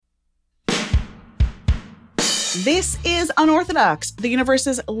This is Unorthodox, the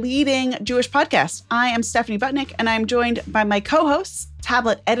universe's leading Jewish podcast. I am Stephanie Butnick, and I'm joined by my co-hosts,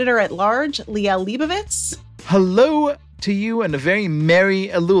 tablet editor-at-large, Liel Leibovitz. Hello to you and a very merry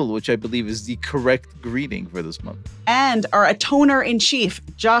Elul, which I believe is the correct greeting for this month. And our atoner-in-chief,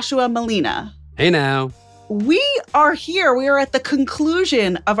 Joshua Malina. Hey now. We are here. We are at the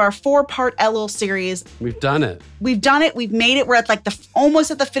conclusion of our 4-part Elul series. We've done it. We've made it. We're at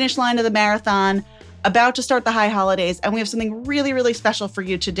almost at the finish line of the marathon, about to start the high holidays, and we have something really, really special for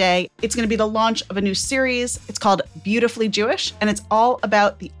you today. It's going to be the launch of a new series. It's called Beautifully Jewish, and it's all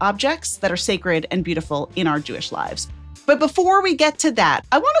about the objects that are sacred and beautiful in our Jewish lives. But before we get to that,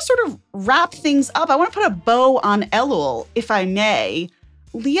 I want to sort of wrap things up. I want to put a bow on Elul, if I may.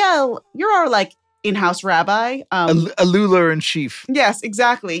 Liel, you're our in-house rabbi. Eluler in chief. Yes,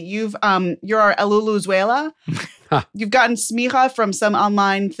 exactly. You're our Eluluzuela. You've gotten smicha from some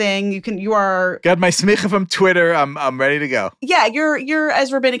online thing. You are got my smicha from Twitter. I'm ready to go. Yeah, you're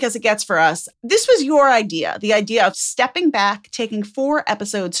as rabbinic as it gets for us. This was your idea, the idea of stepping back, taking 4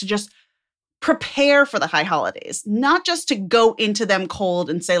 episodes to just prepare for the high holidays, not just to go into them cold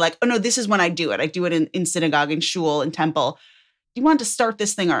and say oh no, this is when I do it. I do it in synagogue, in shul, in temple. You wanted to start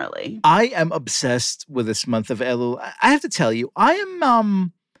this thing early. I am obsessed with this month of Elul. I have to tell you, I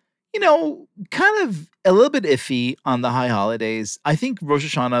am, kind of a little bit iffy on the high holidays. I think Rosh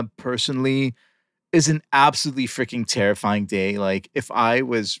Hashanah personally is an absolutely freaking terrifying day. If I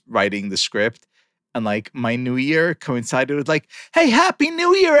was writing the script and my new year coincided with hey, Happy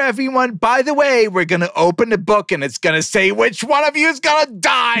New Year, everyone. By the way, we're going to open the book and it's going to say which one of you is going to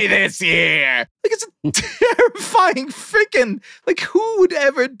die this year. It's a terrifying freaking, who would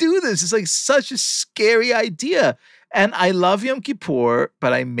ever do this? It's such a scary idea. And I love Yom Kippur,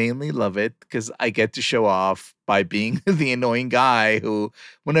 but I mainly love it because I get to show off by being the annoying guy who,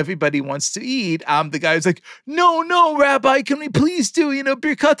 when everybody wants to eat, I'm the guy who's no, Rabbi, can we please do,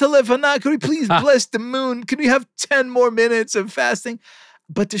 Birkat HaLevanah? Can we please bless the moon? Can we have 10 more minutes of fasting?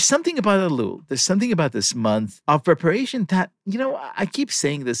 But there's something about Elul. There's something about this month of preparation that, I keep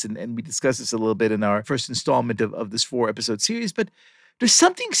saying this, and we discussed this a little bit in our first installment of this 4-episode series, but there's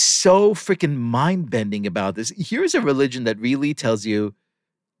something so freaking mind-bending about this. Here's a religion that really tells you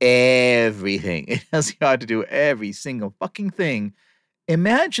everything. It tells you how to do every single fucking thing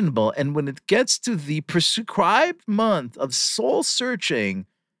imaginable. And when it gets to the prescribed month of soul-searching,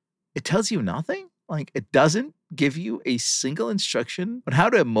 it tells you nothing. It doesn't give you a single instruction on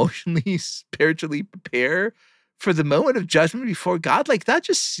how to emotionally, spiritually prepare for the moment of judgment before God. That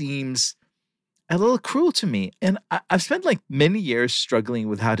just seems a little cruel to me. And I've spent many years struggling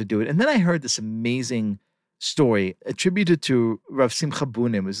with how to do it. And then I heard this amazing story attributed to Rav Simcha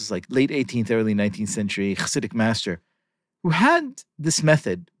Bunim. This is late 18th, early 19th century Hasidic master who had this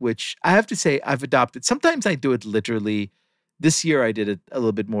method, which I have to say I've adopted. Sometimes I do it literally. This year I did it a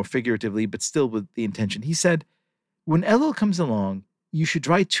little bit more figuratively, but still with the intention. He said, when Elul comes along, you should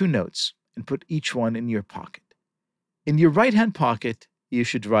write 2 notes and put each one in your pocket. In your right-hand pocket, you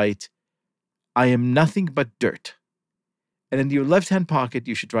should write, I am nothing but dirt. And in your left-hand pocket,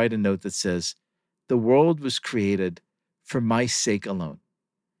 you should write a note that says, the world was created for my sake alone.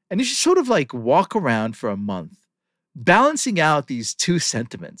 And you should sort of walk around for a month, balancing out these 2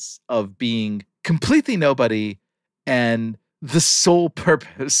 sentiments of being completely nobody and the sole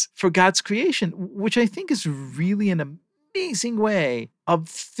purpose for God's creation, which I think is really an amazing way of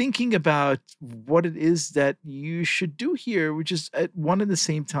thinking about what it is that you should do here, which is at one and the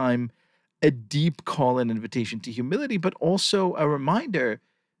same time a deep call and invitation to humility, but also a reminder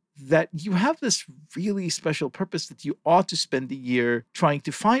that you have this really special purpose that you ought to spend the year trying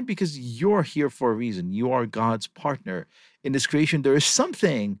to find because you're here for a reason. You are God's partner in this creation. There is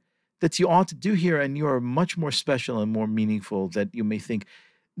something that you ought to do here, and you are much more special and more meaningful than you may think.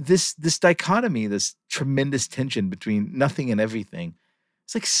 This dichotomy, this tremendous tension between nothing and everything,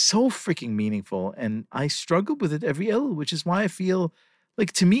 it's so freaking meaningful. And I struggle with it every Elul, which is why I feel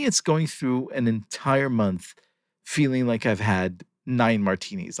to me, it's going through an entire month feeling like I've had 9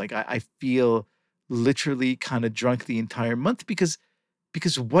 martinis. I feel literally kind of drunk the entire month because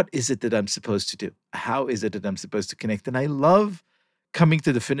what is it that I'm supposed to do? How is it that I'm supposed to connect? And I love coming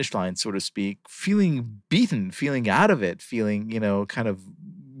to the finish line, so to speak, feeling beaten, feeling out of it, feeling, kind of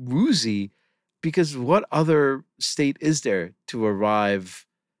woozy, because what other state is there to arrive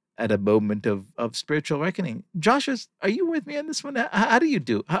at a moment of spiritual reckoning? Josh, are you with me on this one? How do you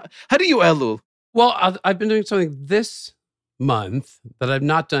do? How do you Elul? Well, I've been doing something this month that I've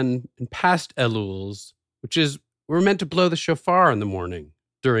not done in past Eluls, which is we're meant to blow the shofar in the morning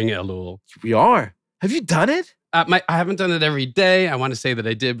during Elul. We are. Have you done it? I haven't done it every day. I want to say that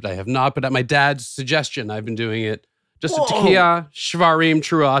I did, but I have not. But at my dad's suggestion, I've been doing it just a tekiah, shvarim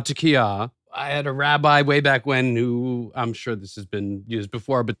trua tekiah. I had a rabbi way back when who, I'm sure this has been used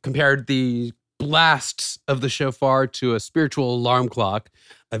before, but compared the blasts of the shofar to a spiritual alarm clock.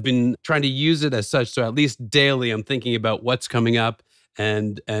 I've been trying to use it as such. So at least daily, I'm thinking about what's coming up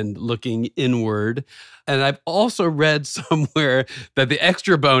and looking inward. And I've also read somewhere that the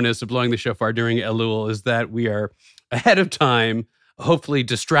extra bonus of blowing the shofar during Elul is that we are ahead of time, hopefully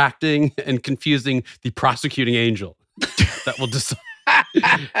distracting and confusing the prosecuting angel that will decide.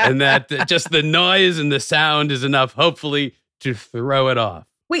 And that just the noise and the sound is enough, hopefully, to throw it off.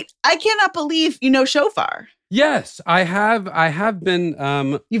 Wait, I cannot believe you know shofar. Yes, I have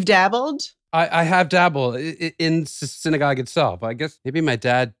been. You've dabbled? I have dabbled in synagogue itself. I guess maybe my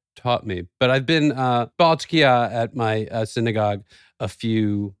dad taught me, but I've been Baal Tekiah at my synagogue a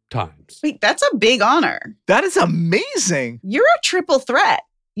few times. Wait, that's a big honor. That is amazing. You're a triple threat.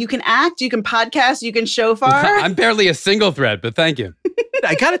 You can act, you can podcast, you can shofar. I'm barely a single thread, but thank you.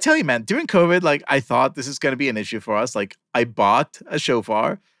 I gotta tell you, man, during COVID, like I thought this is gonna be an issue for us. Like I bought a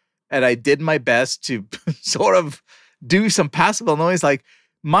shofar and I did my best to sort of do some passable noise. Like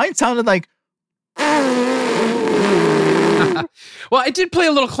mine sounded like Well, I did play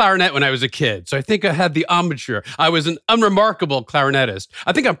a little clarinet when I was a kid, so I think I had the embouchure. I was an unremarkable clarinetist.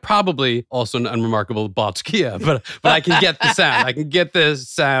 I think I'm probably also an unremarkable Baal Tekiah, but I can get the sound. I can get the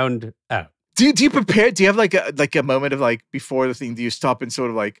sound out. Do you prepare? Do you have like a moment of like before the thing? Do you stop and sort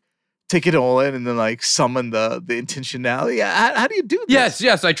of like take it all in and then like summon the intentionality? How do you do this?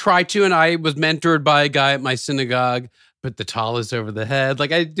 Yes, I try to, and I was mentored by a guy at my synagogue. Put the tallis over the head,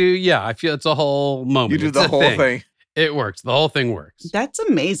 like I do. Yeah, I feel it's a whole moment. You do the whole thing. It works. The whole thing works. That's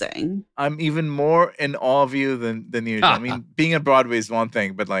amazing. I'm even more in awe of you than usual. I mean, being at Broadway is one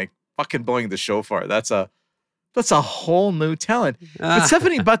thing, but like fucking blowing the shofar, that's a whole new talent. But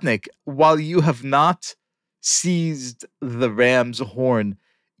Stephanie Butnick, while you have not seized the ram's horn,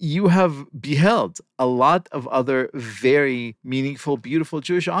 you have beheld a lot of other very meaningful, beautiful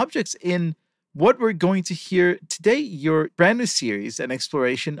Jewish objects in what we're going to hear today, your brand new series, an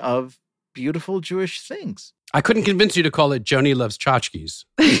exploration of beautiful Jewish things. I couldn't convince you to call it Joni Loves Tchotchkes.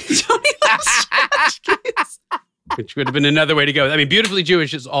 Joni Loves Tchotchkes. Which would have been another way to go. I mean, Beautifully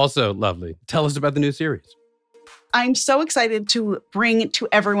Jewish is also lovely. Tell us about the new series. I'm so excited to bring to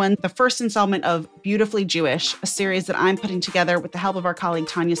everyone the first installment of Beautifully Jewish, a series that I'm putting together with the help of our colleague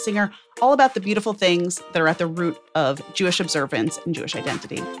Tanya Singer, all about the beautiful things that are at the root of Jewish observance and Jewish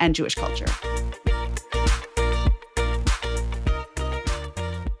identity and Jewish culture.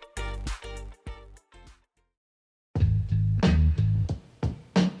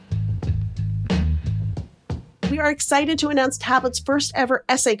 We are excited to announce Tablet's first ever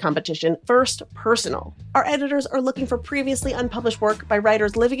essay competition, First Personal. Our editors are looking for previously unpublished work by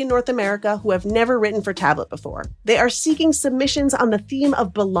writers living in North America who have never written for Tablet before. They are seeking submissions on the theme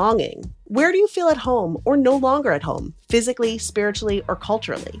of belonging. Where do you feel at home or no longer at home, physically, spiritually, or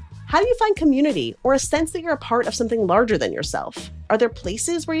culturally? How do you find community or a sense that you're a part of something larger than yourself? Are there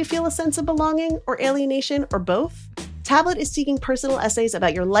places where you feel a sense of belonging or alienation or both? Tablet is seeking personal essays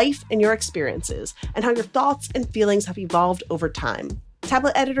about your life and your experiences and how your thoughts and feelings have evolved over time.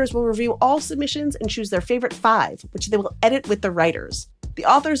 Tablet editors will review all submissions and choose their favorite 5, which they will edit with the writers. The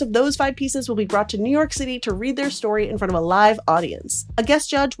authors of those 5 pieces will be brought to New York City to read their story in front of a live audience. A guest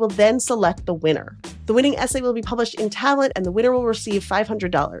judge will then select the winner. The winning essay will be published in Tablet and the winner will receive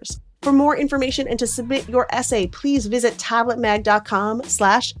 $500. For more information and to submit your essay, please visit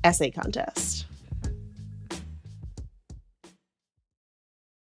tabletmag.com/essay contest.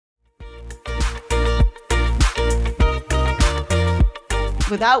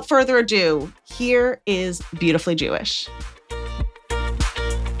 Without further ado, here is Beautifully Jewish.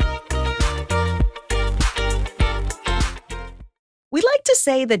 We like to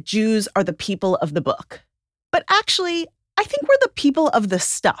say that Jews are the people of the book, but actually, I think we're the people of the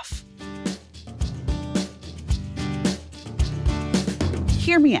stuff.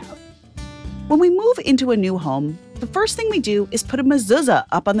 Hear me out. When we move into a new home, the first thing we do is put a mezuzah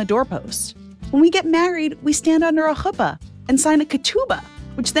up on the doorpost. When we get married, we stand under a chuppah and sign a ketubah,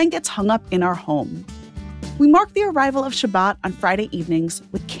 which then gets hung up in our home. We mark the arrival of Shabbat on Friday evenings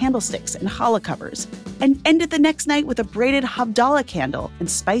with candlesticks and challah covers, and end it the next night with a braided Havdalah candle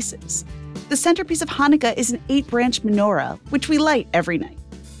and spices. The centerpiece of Hanukkah is an 8-branch menorah, which we light every night.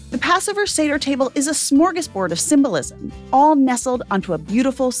 The Passover Seder table is a smorgasbord of symbolism, all nestled onto a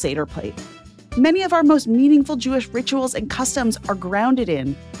beautiful Seder plate. Many of our most meaningful Jewish rituals and customs are grounded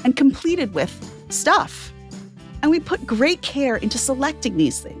in and completed with stuff. And we put great care into selecting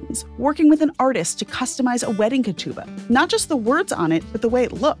these things, working with an artist to customize a wedding ketubah, not just the words on it, but the way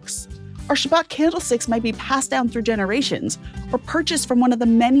it looks. Our Shabbat candlesticks might be passed down through generations or purchased from one of the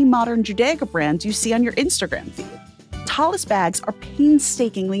many modern Judaica brands you see on your Instagram feed. Talis bags are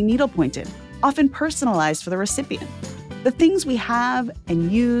painstakingly needle-pointed, often personalized for the recipient. The things we have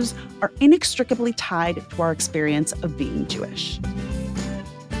and use are inextricably tied to our experience of being Jewish.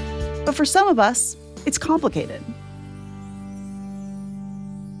 But for some of us, it's complicated.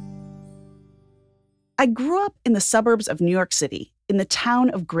 I grew up in the suburbs of New York City, in the town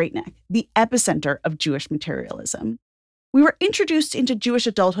of Great Neck, the epicenter of Jewish materialism. We were introduced into Jewish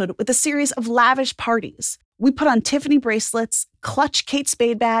adulthood with a series of lavish parties. We put on Tiffany bracelets, clutch Kate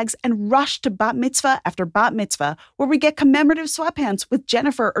Spade bags, and rush to bat mitzvah after bat mitzvah, where we get commemorative sweatpants with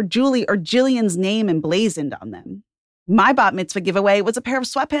Jennifer or Julie or Jillian's name emblazoned on them. My bat mitzvah giveaway was a pair of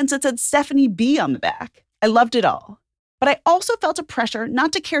sweatpants that said Stephanie B on the back. I loved it all. But I also felt a pressure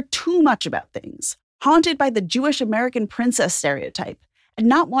not to care too much about things, haunted by the Jewish American princess stereotype, and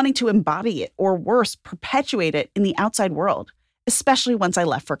not wanting to embody it, or worse, perpetuate it in the outside world, especially once I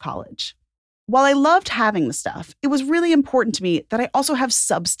left for college. While I loved having the stuff, it was really important to me that I also have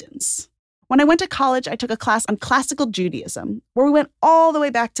substance. When I went to college, I took a class on classical Judaism, where we went all the way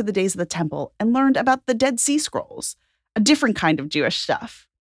back to the days of the temple and learned about the Dead Sea Scrolls, a different kind of Jewish stuff.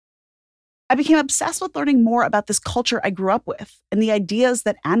 I became obsessed with learning more about this culture I grew up with and the ideas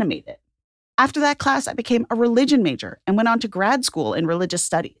that animate it. After that class, I became a religion major and went on to grad school in religious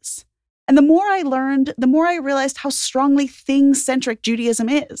studies. And the more I learned, the more I realized how strongly thing-centric Judaism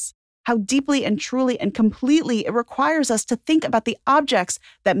is, how deeply and truly and completely it requires us to think about the objects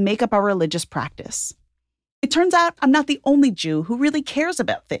that make up our religious practice. It turns out I'm not the only Jew who really cares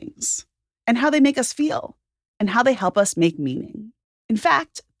about things, and how they make us feel, and how they help us make meaning. In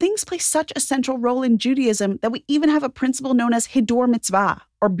fact, things play such a central role in Judaism that we even have a principle known as Hiddur Mitzvah,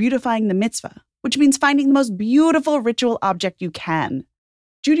 or beautifying the mitzvah, which means finding the most beautiful ritual object you can.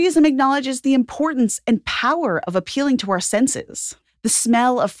 Judaism acknowledges the importance and power of appealing to our senses. The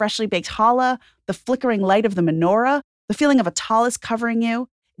smell of freshly baked challah, the flickering light of the menorah, the feeling of a tallis covering you,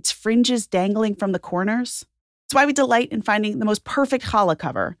 its fringes dangling from the corners. It's why we delight in finding the most perfect challah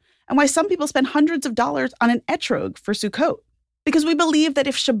cover, and why some people spend hundreds of dollars on an etrog for Sukkot. Because we believe that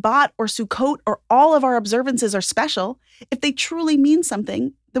if Shabbat or Sukkot or all of our observances are special, if they truly mean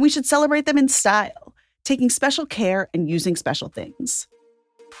something, then we should celebrate them in style, taking special care and using special things.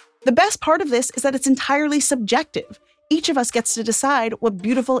 The best part of this is that it's entirely subjective. Each of us gets to decide what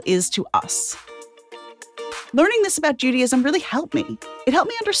beautiful is to us. Learning this about Judaism really helped me. It helped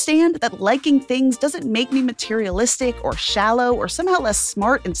me understand that liking things doesn't make me materialistic or shallow or somehow less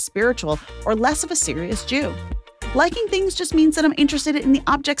smart and spiritual or less of a serious Jew. Liking things just means that I'm interested in the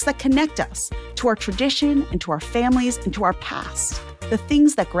objects that connect us to our tradition and to our families and to our past, the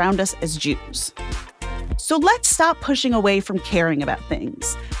things that ground us as Jews. So let's stop pushing away from caring about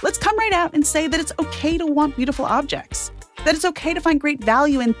things. Let's come right out and say that it's okay to want beautiful objects, that it's okay to find great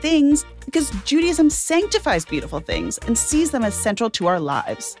value in things because Judaism sanctifies beautiful things and sees them as central to our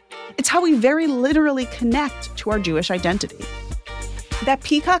lives. It's how we very literally connect to our Jewish identity. That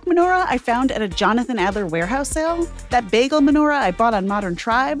peacock menorah I found at a Jonathan Adler warehouse sale, that bagel menorah I bought on Modern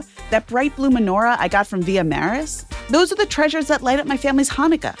Tribe, that bright blue menorah I got from Via Maris, those are the treasures that light up my family's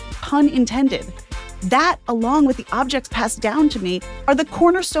Hanukkah, pun intended. That, along with the objects passed down to me, are the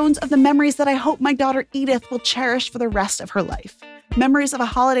cornerstones of the memories that I hope my daughter Edith will cherish for the rest of her life. Memories of a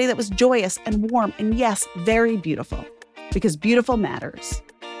holiday that was joyous and warm and, yes, very beautiful. Because beautiful matters.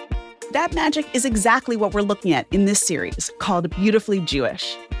 That magic is exactly what we're looking at in this series called Beautifully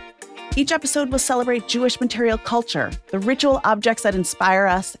Jewish. Each episode will celebrate Jewish material culture, the ritual objects that inspire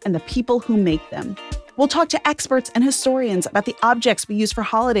us, and the people who make them. We'll talk to experts and historians about the objects we use for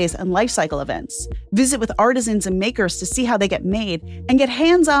holidays and life cycle events, visit with artisans and makers to see how they get made, and get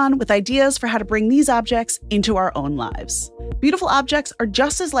hands-on with ideas for how to bring these objects into our own lives. Beautiful objects are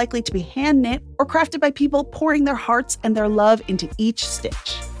just as likely to be hand-knit or crafted by people pouring their hearts and their love into each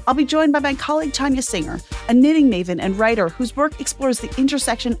stitch. I'll be joined by my colleague Tanya Singer, a knitting maven and writer whose work explores the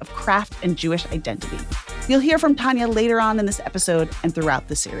intersection of craft and Jewish identity. You'll hear from Tanya later on in this episode and throughout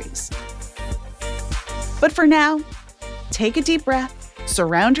the series. But for now, take a deep breath,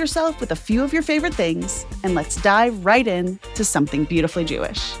 surround yourself with a few of your favorite things, and let's dive right in to something beautifully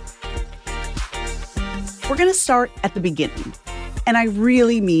Jewish. We're going to start at the beginning, and I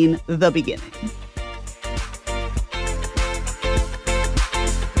really mean the beginning.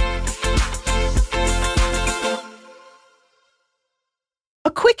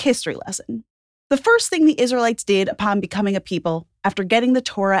 A quick history lesson. The first thing the Israelites did upon becoming a people after getting the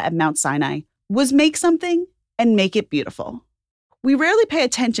Torah at Mount Sinai was make something and make it beautiful. We rarely pay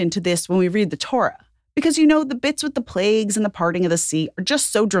attention to this when we read the Torah, because the bits with the plagues and the parting of the sea are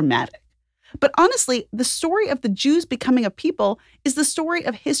just so dramatic. But honestly, the story of the Jews becoming a people is the story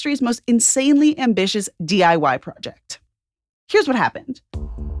of history's most insanely ambitious DIY project. Here's what happened.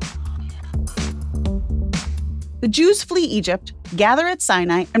 The Jews flee Egypt, gather at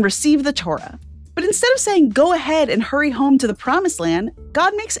Sinai, and receive the Torah. But instead of saying, go ahead and hurry home to the Promised Land,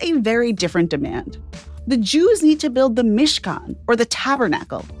 God makes a very different demand. The Jews need to build the Mishkan, or the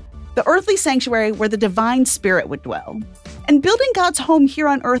tabernacle, the earthly sanctuary where the divine spirit would dwell. And building God's home here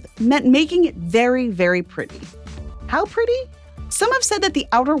on earth meant making it very, very pretty. How pretty? Some have said that the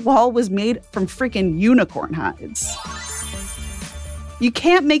outer wall was made from freaking unicorn hides. You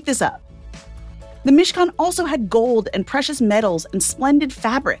can't make this up. The Mishkan also had gold and precious metals and splendid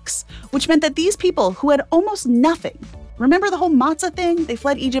fabrics, which meant that these people who had almost nothing, remember the whole matzah thing? They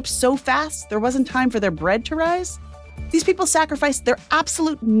fled Egypt so fast there wasn't time for their bread to rise? These people sacrificed their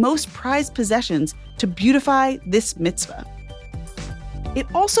absolute most prized possessions to beautify this mitzvah. It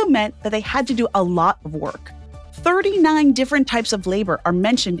also meant that they had to do a lot of work. 39 different types of labor are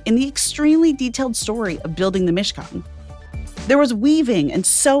mentioned in the extremely detailed story of building the Mishkan. There was weaving and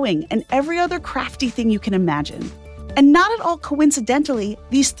sewing and every other crafty thing you can imagine. And not at all coincidentally,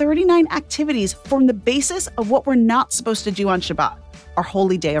 these 39 activities form the basis of what we're not supposed to do on Shabbat, our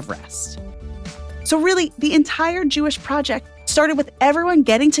holy day of rest. So really, the entire Jewish project started with everyone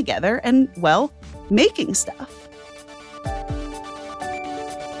getting together and, well, making stuff.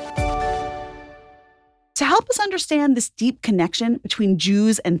 To help us understand this deep connection between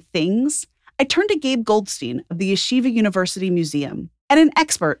Jews and things, I turned to Gabe Goldstein of the Yeshiva University Museum and an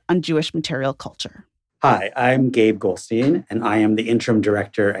expert on Jewish material culture. Hi, I'm Gabe Goldstein, and I am the interim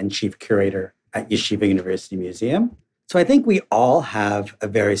director and chief curator at Yeshiva University Museum. So I think we all have a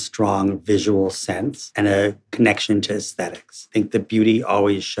very strong visual sense and a connection to aesthetics. I think the beauty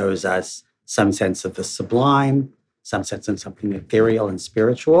always shows us some sense of the sublime, some sense of something ethereal and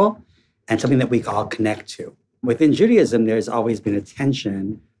spiritual, and something that we all connect to. Within Judaism, there's always been a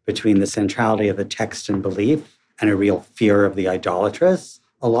tension between the centrality of the text and belief and a real fear of the idolatrous,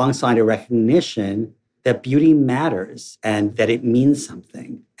 alongside a recognition that beauty matters and that it means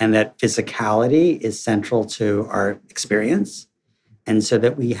something, and that physicality is central to our experience. And so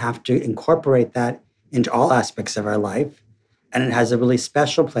that we have to incorporate that into all aspects of our life. And it has a really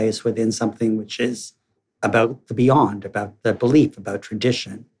special place within something which is about the beyond, about the belief, about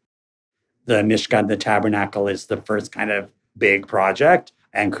tradition. The Mishkan, the tabernacle, is the first kind of big project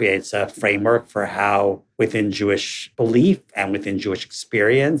and creates a framework for how within Jewish belief and within Jewish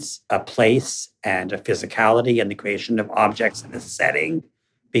experience, a place and a physicality and the creation of objects in a setting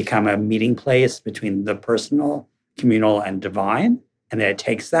become a meeting place between the personal, communal, and divine. And then it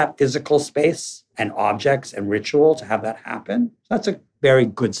takes that physical space and objects and ritual to have that happen. So that's a very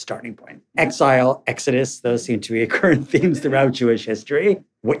good starting point. Exile, Exodus, those seem to be recurrent themes throughout Jewish history.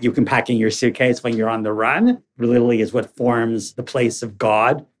 What you can pack in your suitcase when you're on the run literally is what forms the place of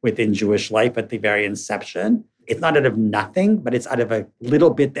God within Jewish life at the very inception. It's not out of nothing, but it's out of a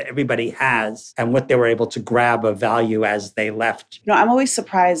little bit that everybody has and what they were able to grab of value as they left. I'm always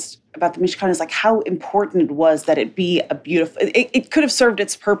surprised about the Mishkan is like how important it was that it be a beautiful, it could have served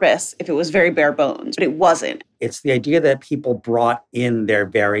its purpose if it was very bare bones, but it wasn't. It's the idea that people brought in their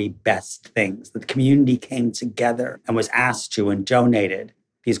very best things, that the community came together and was asked to and donated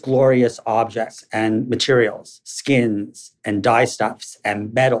these glorious objects and materials, skins and dye stuffs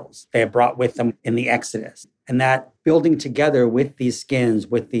and metals they had brought with them in the Exodus. And that building together with these skins,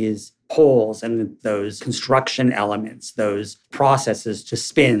 with these poles and those construction elements, those processes to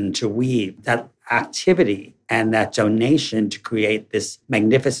spin, to weave, that activity and that donation to create this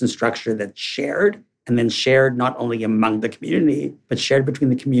magnificent structure that's shared, and then shared not only among the community, but shared between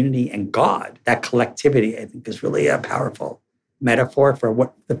the community and God. That collectivity, I think, is really a powerful metaphor for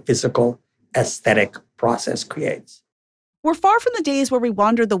what the physical aesthetic process creates. We're far from the days where we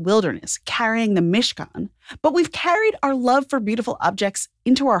wandered the wilderness carrying the Mishkan, but we've carried our love for beautiful objects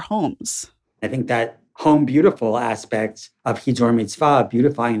into our homes. I think that home beautiful aspect of Hiddur Mitzvah,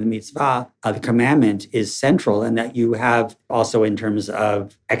 beautifying the mitzvah, the commandment, is central, and that you have also in terms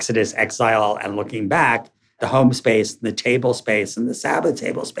of Exodus, exile, and looking back, the home space, the table space, and the Sabbath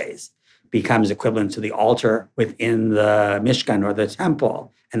table space becomes equivalent to the altar within the Mishkan or the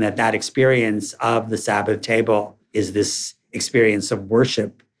temple, and that experience of the Sabbath table is this experience of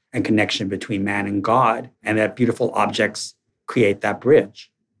worship and connection between man and God, and that beautiful objects create that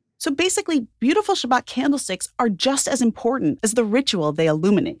bridge. So basically, beautiful Shabbat candlesticks are just as important as the ritual they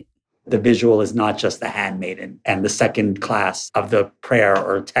illuminate. The visual is not just the handmaiden and the second class of the prayer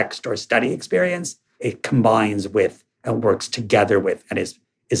or text or study experience. it combines with and works together with and is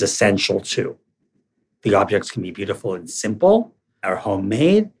essential to. The objects can be beautiful and simple or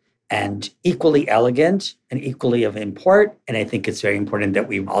homemade and equally elegant and equally of import. And I think it's very important that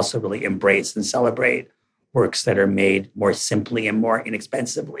we also really embrace and celebrate works that are made more simply and more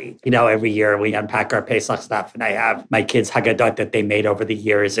inexpensively. Every year we unpack our Pesach stuff and I have my kids' Haggadot that they made over the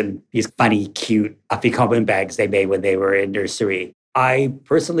years and these funny, cute afikoman bags they made when they were in nursery. I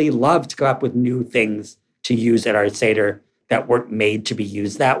personally love to come up with new things to use at our Seder that weren't made to be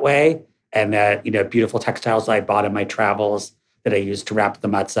used that way. And that, beautiful textiles I bought in my travels that I used to wrap the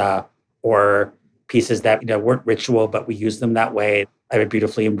matzah, or pieces that, weren't ritual, but we use them that way. I have a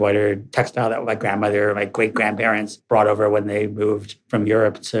beautifully embroidered textile that my grandmother, my great-grandparents brought over when they moved from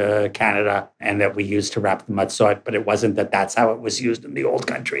Europe to Canada, and that we used to wrap the matzot. But it wasn't that that's how it was used in the old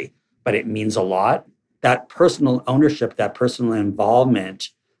country, but it means a lot. That personal ownership, that personal involvement,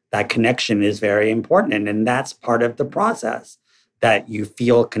 that connection is very important. And that's part of the process, that you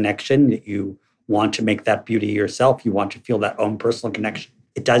feel connection, that you want to make that beauty yourself. You want to feel that own personal connection.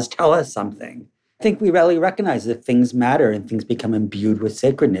 It does tell us something. I think we really recognize that things matter and things become imbued with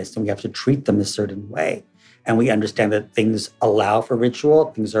sacredness, and we have to treat them a certain way. And we understand that things allow for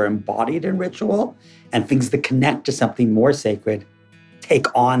ritual, things are embodied in ritual, and things that connect to something more sacred take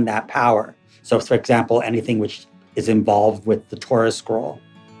on that power. So, for example, anything which is involved with the Torah scroll,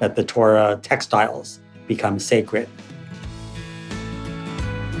 that the Torah textiles become sacred.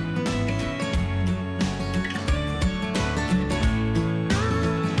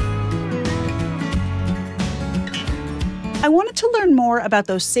 I wanted to learn more about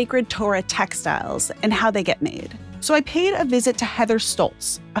those sacred Torah textiles and how they get made. So I paid a visit to Heather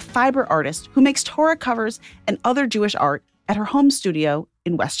Stoltz, a fiber artist who makes Torah covers and other Jewish art at her home studio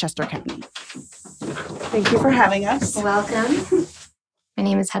in Westchester County. Thank you for having us. Welcome. My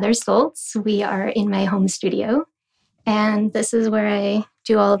name is Heather Stoltz. We are in my home studio, and this is where I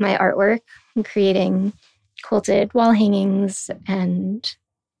do all of my artwork, creating quilted wall hangings and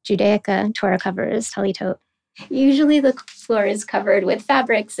Judaica Torah covers, talitot. Usually the floor is covered with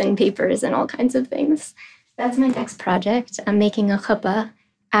fabrics and papers and all kinds of things. That's my next project. I'm making a chuppah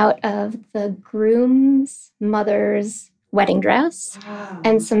out of the groom's mother's wedding dress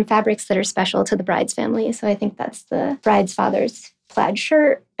and some fabrics that are special to the bride's family. So I think that's the bride's father's plaid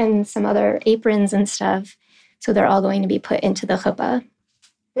shirt and some other aprons and stuff. So they're all going to be put into the chuppah.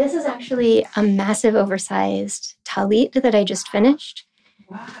 This is actually a massive oversized talit that I just finished.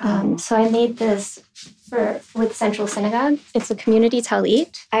 Wow. So I made this with Central Synagogue. It's a community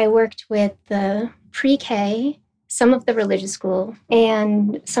talit. I worked with the pre-K, some of the religious school,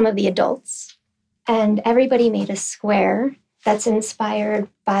 and some of the adults. And everybody made a square that's inspired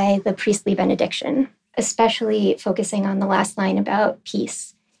by the priestly benediction, especially focusing on the last line about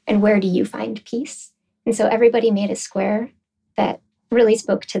peace and where do you find peace. And so everybody made a square that really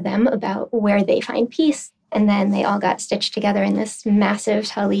spoke to them about where they find peace. And then they all got stitched together in this massive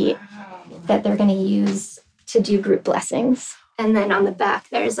talit that they're going to use to do group blessings. And then on the back,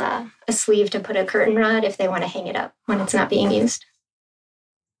 there's a sleeve to put a curtain rod if they want to hang it up when it's not being used.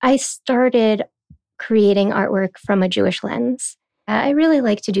 I started creating artwork from a Jewish lens. I really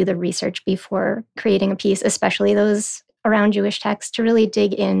like to do the research before creating a piece, especially those around Jewish texts, to really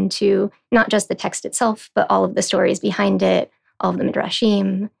dig into not just the text itself, but all of the stories behind it, all of the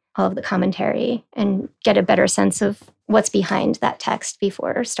midrashim, all of the commentary, and get a better sense of what's behind that text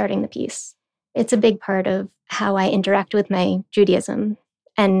before starting the piece. It's a big part of how I interact with my Judaism,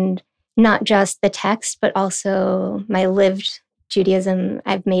 and not just the text, but also my lived Judaism.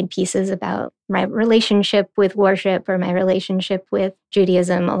 I've made pieces about my relationship with worship or my relationship with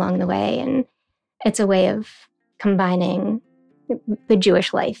Judaism along the way, and it's a way of combining the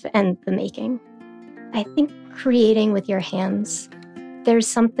Jewish life and the making. I think creating with your hands, there's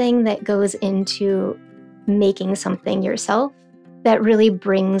something that goes into making something yourself that really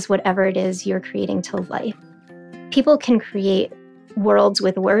brings whatever it is you're creating to life. People can create worlds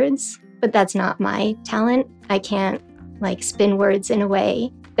with words, but that's not my talent. I can't spin words in a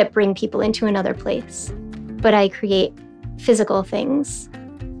way that bring people into another place. But I create physical things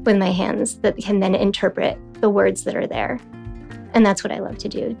with my hands that can then interpret the words that are there. And that's what I love to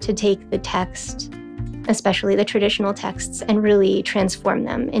do, to take the text, especially the traditional texts, and really transform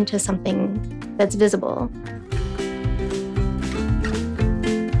them into something that's visible.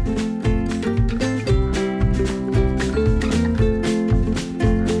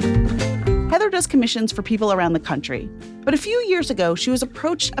 Heather does commissions for people around the country, but a few years ago, she was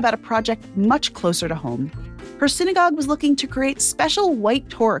approached about a project much closer to home. Her synagogue was looking to create special white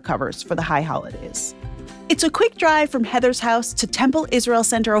Torah covers for the high holidays. It's a quick drive from Heather's house to Temple Israel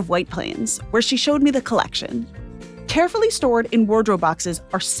Center of White Plains, where she showed me the collection. Carefully stored in wardrobe boxes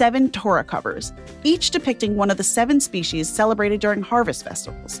are 7 Torah covers, each depicting one of the 7 species celebrated during harvest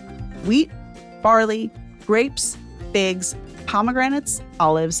festivals: wheat, barley, grapes, figs, pomegranates,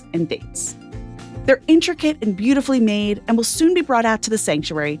 olives, and dates. They're intricate and beautifully made and will soon be brought out to the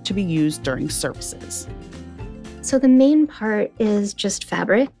sanctuary to be used during services. So the main part is just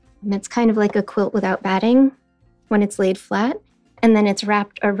fabric. It's kind of like a quilt without batting when it's laid flat. And then it's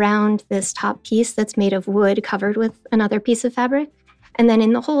wrapped around this top piece that's made of wood covered with another piece of fabric. And then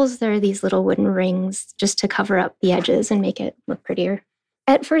in the holes, there are these little wooden rings just to cover up the edges and make it look prettier.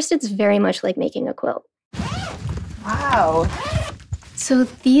 At first, it's very much like making a quilt. Wow. So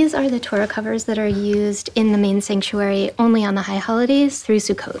these are the Torah covers that are used in the main sanctuary only on the high holidays through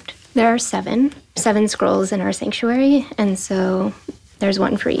Sukkot. There are 7 scrolls in our sanctuary, and so there's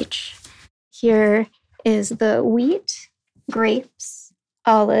one for each. Here is the wheat, grapes,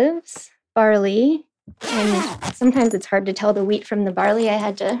 olives, barley, and sometimes it's hard to tell the wheat from the barley. I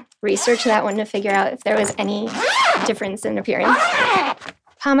had to research that one to figure out if there was any difference in appearance.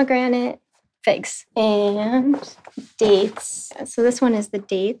 Pomegranate, figs, and dates. So this one is the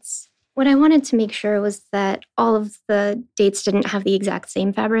dates. What I wanted to make sure was that all of the dates didn't have the exact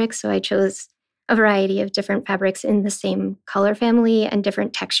same fabric, so I chose a variety of different fabrics in the same color family and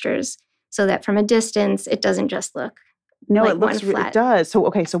different textures, so that from a distance, it doesn't just look No, like it looks one flat. it does. So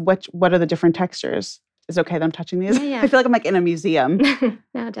what are the different textures? Is it okay that I'm touching these? Yeah. I feel like I'm like in a museum. No, And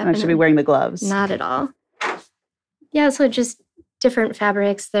I definitely. should be wearing the gloves. Not at all. Yeah, so just different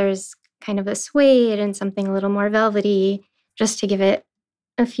fabrics. There's kind of a suede and something a little more velvety, just to give it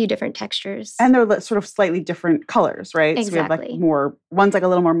a few different textures. And they're sort of slightly different colors, right? So we have like Exactly. one's like a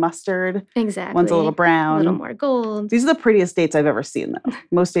little more mustard, Exactly. one's a little brown. A little more gold. These are the prettiest dates I've ever seen, though.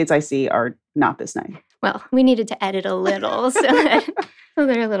 Most dates I see are not this nice. Well, we needed to edit a little so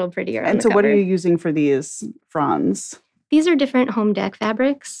they're a little prettier. on And the so what are cover. you using for these fronds? These are different home deck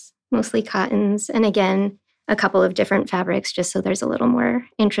fabrics, mostly cottons, and again, a couple of different fabrics just so there's a little more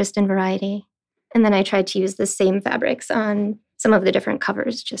interest and variety. And then I tried to use the same fabrics on some of the different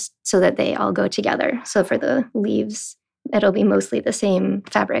covers just so that they all go together. So for the leaves, it'll be mostly the same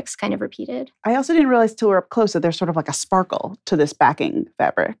fabrics kind of repeated. I also didn't realize till we're up close that there's sort of like a sparkle to this backing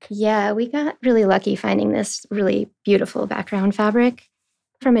fabric. Yeah, we got really lucky finding this really beautiful background fabric.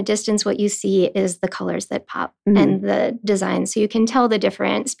 From a distance, what you see is the colors that pop Mhm. and the design. So you can tell the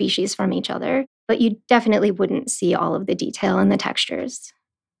different species from each other, but you definitely wouldn't see all of the detail and the textures.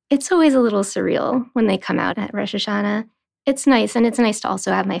 It's always a little surreal when they come out at Rosh Hashanah. It's nice, and it's nice to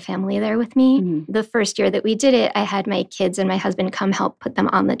also have my family there with me. Mhm. The first year that we did it, I had my kids and my husband come help put them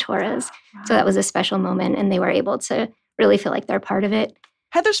on the Torahs. So that was a special moment, and they were able to really feel like they're part of it.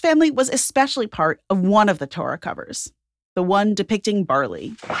 Heather's family was especially part of one of the Torah covers, the one depicting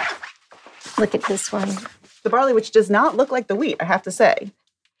barley. Look at this one. The barley, which does not look like the wheat, I have to say.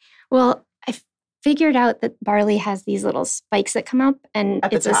 Well, I figured out that barley has these little spikes that come up, and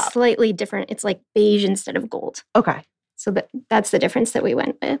At the it's a top. slightly different, it's like beige instead of gold. Okay. So that's the difference that we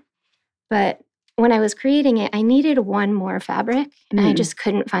went with. But when I was creating it, I needed one more fabric, and I Mm. just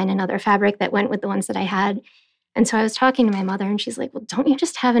couldn't find another fabric that went with the ones that I had. And so I was talking to my mother, and she's like, well, don't you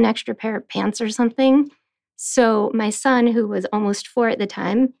just have an extra pair of pants or something? So my son, who was almost 4 at the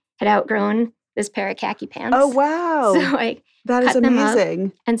time, had outgrown this pair of khaki pants. Oh, wow. So That is cut them up.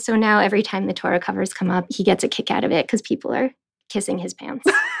 amazing. And so now every time the Torah covers come up, he gets a kick out of it because people are kissing his pants.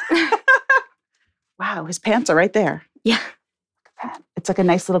 Wow, his pants are right there. Yeah, It's like a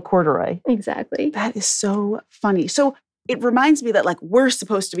nice little corduroy. exactly. That is so funny. So it reminds me that like we're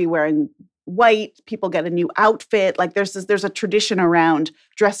supposed to be wearing white. People get a new outfit. Like there's a tradition around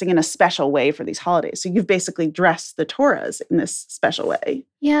dressing in a special way for these holidays. So you've basically dressed the Torahs in this special way.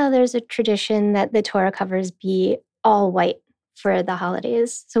 Yeah, there's a tradition that the Torah covers be all white for the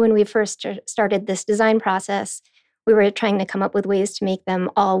holidays. So when we first started this design process, we were trying to come up with ways to make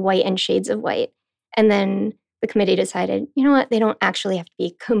them all white and shades of white. And then the committee decided, you know what, they don't actually have to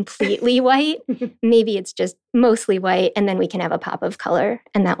be completely white. Maybe it's just mostly white, and then we can have a pop of color,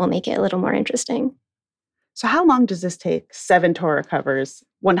 and that will make it a little more interesting. So how long does this take? 7 Torah covers,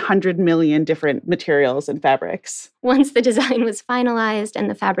 100 million different materials and fabrics. Once the design was finalized and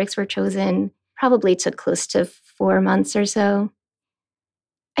the fabrics were chosen, probably took close to 4 months or so.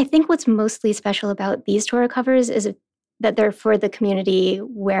 I think what's mostly special about these Torah covers is that they're for the community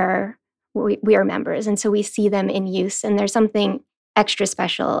where we are members. And so we see them in use. And there's something extra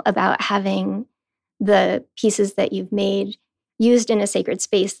special about having the pieces that you've made used in a sacred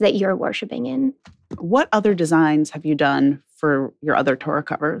space that you're worshiping in. What other designs have you done for your other Torah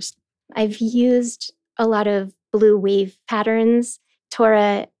covers? I've used a lot of blue wave patterns.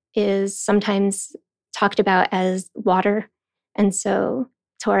 Torah is sometimes talked about as water. And so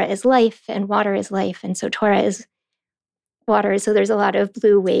Torah is life and water is life. And so Torah is water. So there's a lot of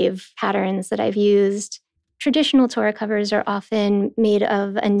blue wave patterns that I've used. Traditional Torah covers are often made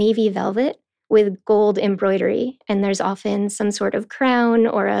of a navy velvet with gold embroidery. And there's often some sort of crown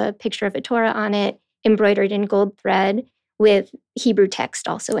or a picture of a Torah on it, embroidered in gold thread with Hebrew text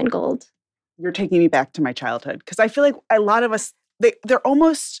also in gold. You're taking me back to my childhood because I feel like a lot of us, they're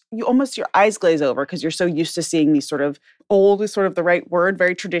almost your eyes glaze over because you're so used to seeing these sort of old is sort of the right word,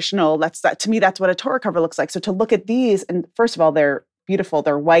 very traditional. To me, that's what a Torah cover looks like. So to look at these, and first of all, they're beautiful.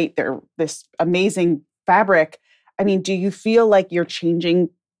 They're white. They're this amazing fabric. I mean, do you feel like you're changing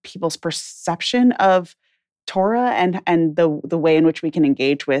people's perception of Torah and the way in which we can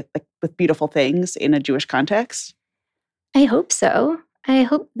engage with beautiful things in a Jewish context? I hope so. I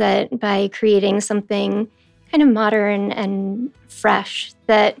hope that by creating something kind of modern and fresh,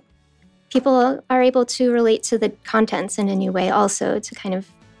 that people are able to relate to the contents in a new way also, to kind of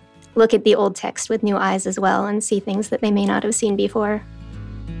look at the old text with new eyes as well and see things that they may not have seen before.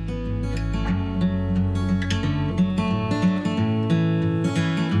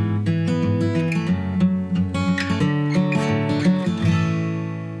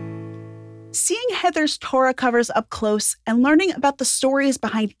 Seeing Heather's Torah covers up close and learning about the stories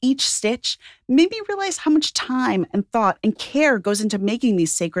behind each stitch made me realize how much time and thought and care goes into making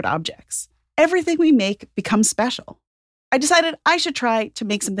these sacred objects. Everything we make becomes special. I decided I should try to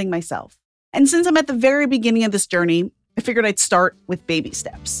make something myself. And since I'm at the very beginning of this journey, I figured I'd start with baby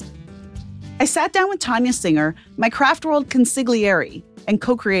steps. I sat down with Tanya Singer, my Craft World consigliere and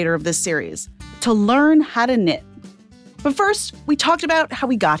co-creator of this series, to learn how to knit. But first, we talked about how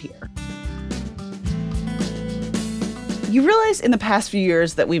we got here. You realize in the past few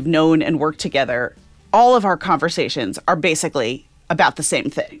years that we've known and worked together, all of our conversations are basically about the same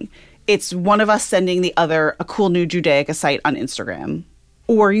thing. It's one of us sending the other a cool new Judaica site on Instagram,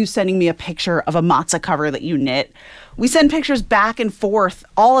 or you sending me a picture of a matzah cover that you knit. We send pictures back and forth,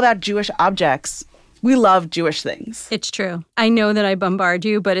 all about Jewish objects. We love Jewish things. It's true. I know that I bombard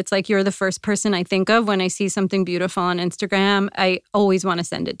you, but it's like you're the first person I think of when I see something beautiful on Instagram. I always want to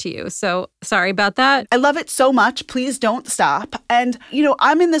send it to you. So sorry about that. I love it so much. Please don't stop. And,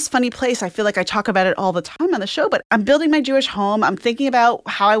 I'm in this funny place. I feel like I talk about it all the time on the show, but I'm building my Jewish home. I'm thinking about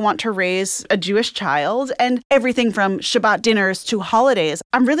how I want to raise a Jewish child and everything from Shabbat dinners to holidays.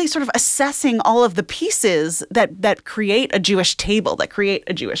 I'm really sort of assessing all of the pieces that create a Jewish table, that create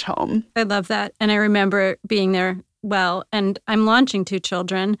a Jewish home. I love that. And I remember being there. Well, and I'm launching 2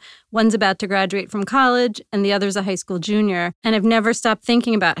 children. One's about to graduate from college and the other's a high school junior. And I've never stopped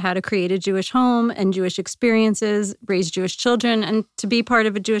thinking about how to create a Jewish home and Jewish experiences, raise Jewish children, and to be part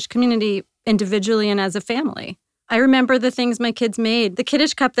of a Jewish community individually and as a family. I remember the things my kids made. The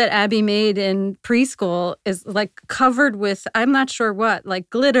Kiddush cup that Abby made in preschool is like covered with, I'm not sure what, like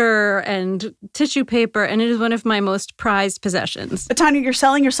glitter and tissue paper. And it is one of my most prized possessions. But Tanya, you're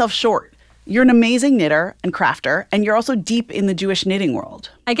selling yourself short. You're an amazing knitter and crafter, and you're also deep in the Jewish knitting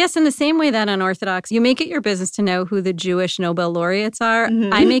world. I guess in the same way that Unorthodox, you make it your business to know who the Jewish Nobel laureates are.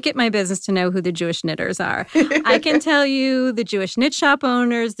 Mm-hmm. I make it my business to know who the Jewish knitters are. I can tell you the Jewish knit shop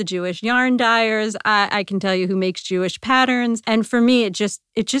owners, the Jewish yarn dyers. I can tell you who makes Jewish patterns. And for me, it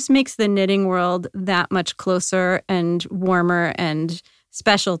just makes the knitting world that much closer and warmer and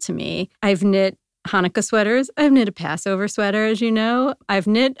special to me. I've knit Hanukkah sweaters. I've knit a Passover sweater, as you know. I've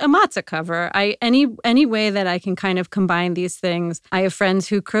knit a matzah cover. Any way that I can kind of combine these things. I have friends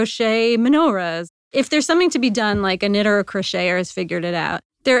who crochet menorahs. If there's something to be done, like a knitter or crocheter has figured it out.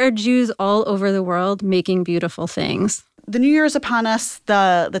 There are Jews all over the world making beautiful things. The New Year is upon us.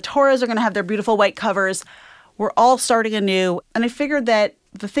 The Torahs are going to have their beautiful white covers. We're all starting anew. And I figured that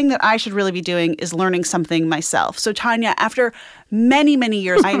the thing that I should really be doing is learning something myself. So Tanya, after many, many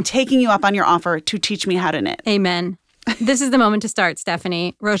years, I am taking you up on your offer to teach me how to knit. Amen. This is the moment to start,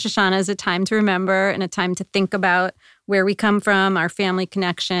 Stephanie. Rosh Hashanah is a time to remember and a time to think about where we come from, our family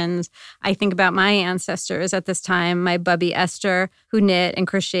connections. I think about my ancestors at this time, my bubby Esther, who knit and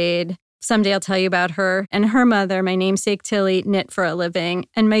crocheted. Someday I'll tell you about her and her mother, my namesake Tilly, knit for a living.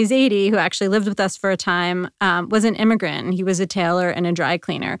 And my Zadie, who actually lived with us for a time, was an immigrant. He was a tailor and a dry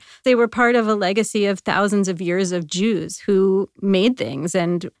cleaner. They were part of a legacy of thousands of years of Jews who made things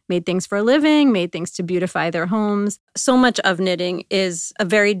for a living, made things to beautify their homes. So much of knitting is a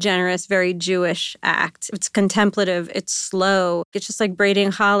very generous, very Jewish act. It's contemplative. It's slow. It's just like braiding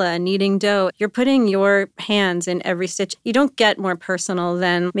challah, kneading dough. You're putting your hands in every stitch. You don't get more personal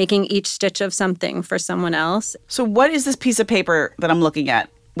than making each stitch of something for someone else. So what is this piece of paper that I'm looking at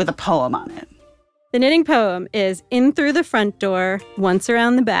with a poem on it? The knitting poem is in through the front door, once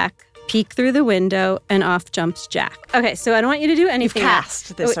around the back, peek through the window, and off jumps Jack. Okay, so I don't want you to do anything. You've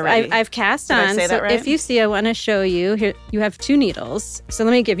cast this already. I've cast Did on. I say that right? If you see, I want to show you. Here, you have 2 needles. So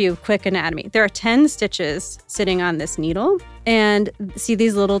let me give you a quick anatomy. There are 10 stitches sitting on this needle. And see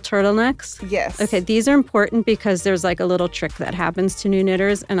these little turtlenecks? Yes. Okay, these are important because there's like a little trick that happens to new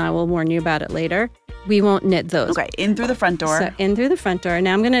knitters, and I will warn you about it later. We won't knit those. Okay, in through the front door. So in through the front door.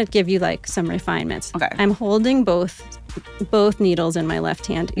 Now I'm going to give you like some refinements. Okay. I'm holding both needles in my left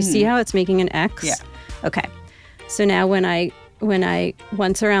hand. You see how it's making an X? Yeah. Okay. So now when I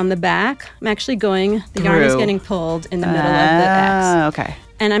once around the back, I'm actually going, the yarn is Through. getting pulled in the middle of the X. Okay.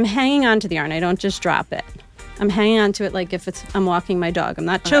 And I'm hanging on to the yarn. I don't just drop it. I'm hanging on to it like if I'm walking my dog. I'm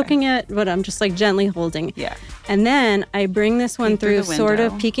not choking it, but I'm just like gently holding it. Yeah. And then I bring this one Peek through through, the sort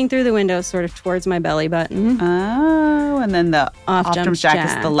of window. peeking through the window, sort of towards my belly button. Oh, and then the Off jumps Jack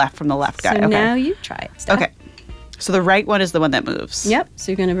Jack. is the left from the left guy. So Okay. now you try it, Steph. Okay. So the right one is the one that moves. Yep.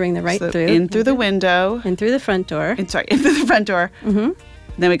 So you're going to bring the right So through. in through the window. And through the front door. In through the front door. Mm-hmm.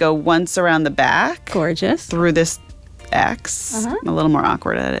 Then we go once around the back. Gorgeous. Through this X. I'm a little more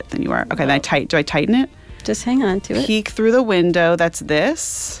awkward at it than you are. Okay, then do I tighten it? Just hang on to it. Peek through the window. That's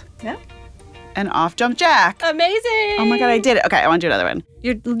this. Yeah. And off jump Jack. Amazing. Oh my God, I did it. Okay, I want to do another one.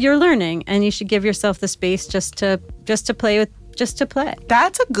 You're learning, and you should give yourself the space just to play with.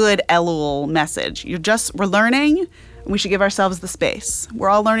 That's a good Elul message. We're learning, and we should give ourselves the space. We're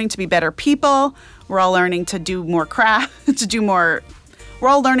all learning to be better people. We're all learning to do more craft, We're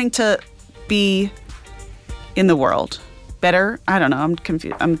all learning to be in the world better. I don't know. I'm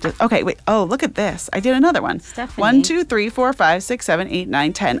confused. Okay, wait. Oh, look at this. I did another one. Stephanie. 1, 2, 3, 4, 5, 6, 7, 8,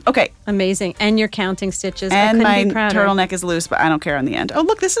 9, 10. Okay. Amazing. And you're counting stitches. I And couldn't my be prouder. turtleneck is loose, but I don't care on the end. Oh,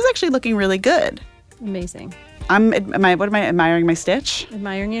 look, this is actually looking really good. Amazing. Am I admiring my stitch?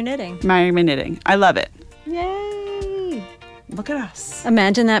 Admiring your knitting. Admiring my knitting. I love it. Yay. Look at us.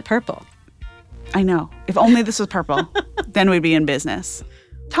 Imagine that purple. I know. If only this was purple, then we'd be in business.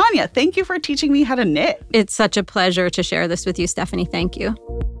 Tanya, thank you for teaching me how to knit. It's such a pleasure to share this with you, Stephanie. Thank you.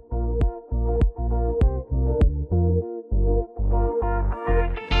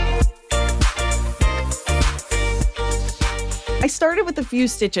 I started with a few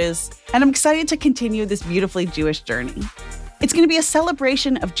stitches, and I'm excited to continue this beautifully Jewish journey. It's going to be a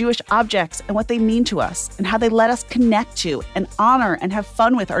celebration of Jewish objects and what they mean to us and how they let us connect to and honor and have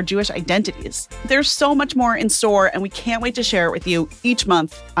fun with our Jewish identities. There's so much more in store, and we can't wait to share it with you each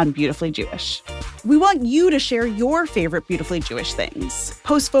month on Beautifully Jewish. We want you to share your favorite Beautifully Jewish things.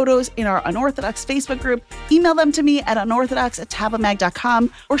 Post photos in our Unorthodox Facebook group, email them to me at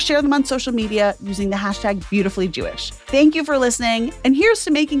unorthodox@tabletmag.com, or share them on social media using the hashtag Beautifully Jewish. Thank you for listening, and here's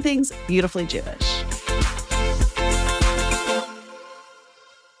to making things beautifully Jewish.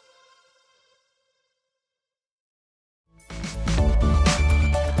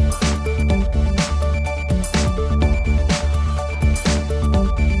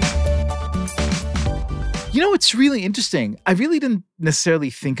 You know, it's really interesting. I really didn't necessarily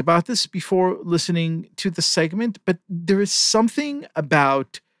think about this before listening to the segment, but there is something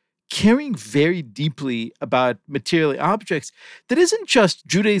about caring very deeply about material objects that isn't just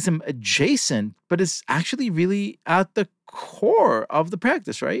Judaism adjacent, but is actually really at the core of the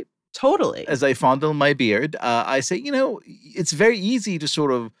practice, right? Totally. As I fondle my beard, I say, you know, it's very easy to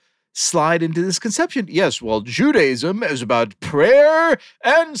sort of slide into this conception. Yes, well, Judaism is about prayer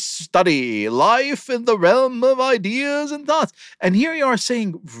and study, life in the realm of ideas and thoughts. And here you are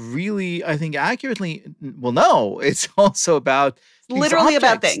saying really, I think accurately, well, no, it's also about these Literally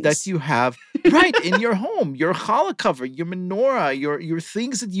about objects things. that you have right in your home, your challah cover, your menorah, your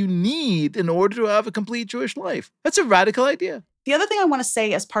things that you need in order to have a complete Jewish life. That's a radical idea. The other thing I want to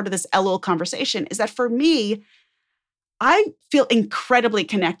say as part of this Elul conversation is that for me, I feel incredibly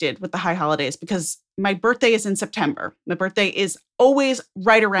connected with the high holidays because my birthday is in September. My birthday is always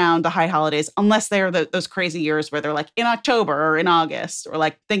right around the high holidays, unless they're those crazy years where they're like in October or in August or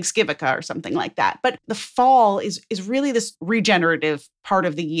like Thanksgiving or something like that. But the fall is really this regenerative part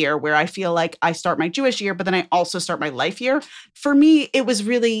of the year where I feel like I start my Jewish year, but then I also start my life year. For me, it was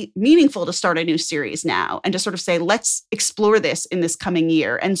really meaningful to start a new series now and to sort of say, let's explore this in this coming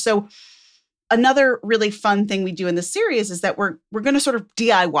year. And so another really fun thing we do in this series is that we're going to sort of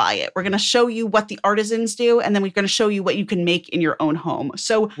DIY it. We're going to show you what the artisans do, and then we're going to show you what you can make in your own home.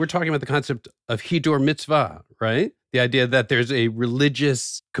 So We're talking about the concept of Hiddur Mitzvah, right? The idea that there's a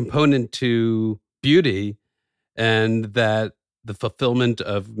religious component to beauty and that the fulfillment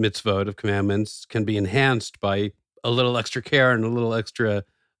of mitzvot, of commandments, can be enhanced by a little extra care and a little extra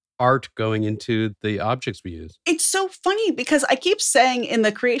art going into the objects we use. It's so funny because I keep saying in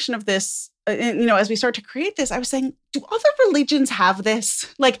the creation of this, as we start to create this, I was saying, do other religions have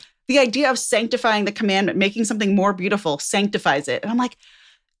this? Like the idea of sanctifying the commandment, making something more beautiful, sanctifies it. And I'm like,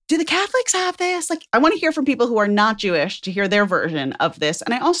 do the Catholics have this? Like, I want to hear from people who are not Jewish to hear their version of this.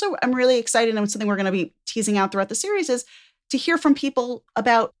 And I also am really excited, and something we're going to be teasing out throughout the series is to hear from people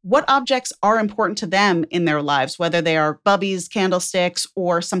about what objects are important to them in their lives, whether they are bubbies, candlesticks,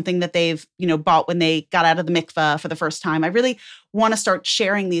 or something that they've, bought when they got out of the mikveh for the first time. I really want to start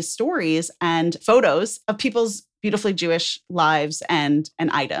sharing these stories and photos of people's beautifully Jewish lives and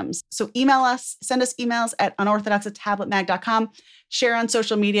items. So email us, send us emails at unorthodox@tabletmag.com, share on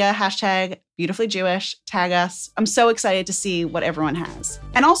social media, #beautifullyjewish, tag us. I'm so excited to see what everyone has.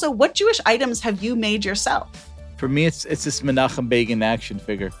 And also, what Jewish items have you made yourself? For me, it's this Menachem Begin action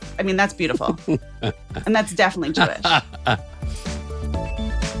figure. I mean, that's beautiful. And that's definitely Jewish.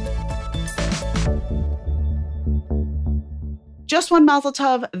 Just one Mazel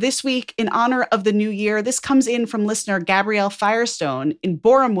Tov this week in honor of the new year. This comes in from listener Gabrielle Firestone in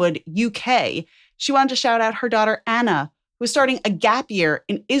Borehamwood, UK. She wanted to shout out her daughter Anna, who is starting a gap year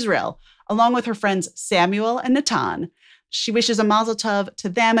in Israel, along with her friends Samuel and Natan. She wishes a Mazel Tov to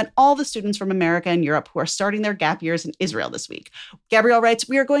them and all the students from America and Europe who are starting their gap years in Israel this week. Gabrielle writes,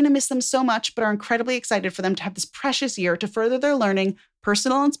 "We are going to miss them so much, but are incredibly excited for them to have this precious year to further their learning,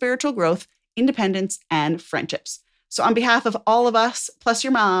 personal and spiritual growth, independence, and friendships." So on behalf of all of us, plus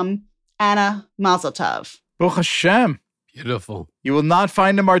your mom, Anna, Mazel Tov. Baruch Hashem. Beautiful. You will not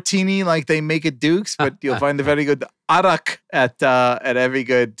find a martini like they make at Duke's, but you'll find a very good arak at every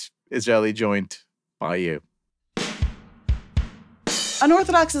good Israeli joint by you.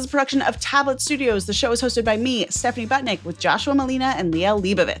 Unorthodox is a production of Tablet Studios. The show is hosted by me, Stephanie Butnick, with Joshua Malina and Liel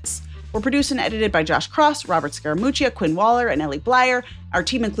Leibovitz. We're produced and edited by Josh Cross, Robert Scaramuccia, Quinn Waller, and Ellie Blyer. Our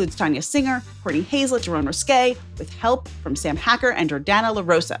team includes Tanya Singer, Courtney Hazlett, Jerome Risquet, with help from Sam Hacker and Jordana La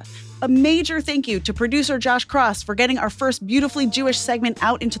Rosa. A major thank you to producer Josh Cross for getting our first Beautifully Jewish segment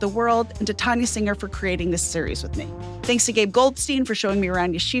out into the world, and to Tanya Singer for creating this series with me. Thanks to Gabe Goldstein for showing me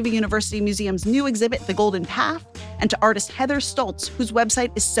around Yeshiva University Museum's new exhibit, The Golden Path, and to artist Heather Stoltz, whose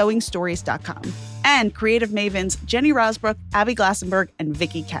website is sewingstories.com. And creative mavens Jenny Rosbrook, Abby Glassenberg, and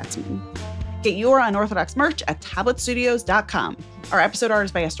Vicky Katzman. Get your Unorthodox merch at tabletstudios.com. Our episode art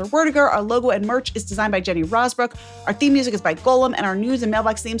is by Esther Werdiger. Our logo and merch is designed by Jenny Rosbrook. Our theme music is by Golem, and our news and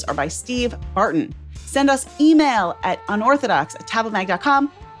mailbox themes are by Steve Barton. Send us email at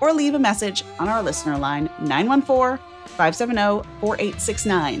unorthodox@tabletmag.com or leave a message on our listener line,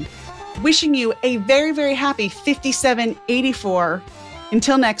 914-570-4869. Wishing you a very, very happy 5784.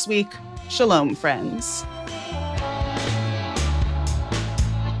 Until next week, shalom, friends.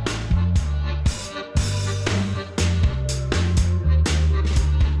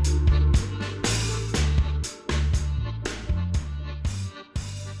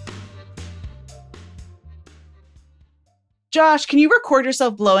 Josh, can you record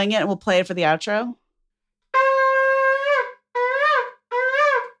yourself blowing it and we'll play it for the outro?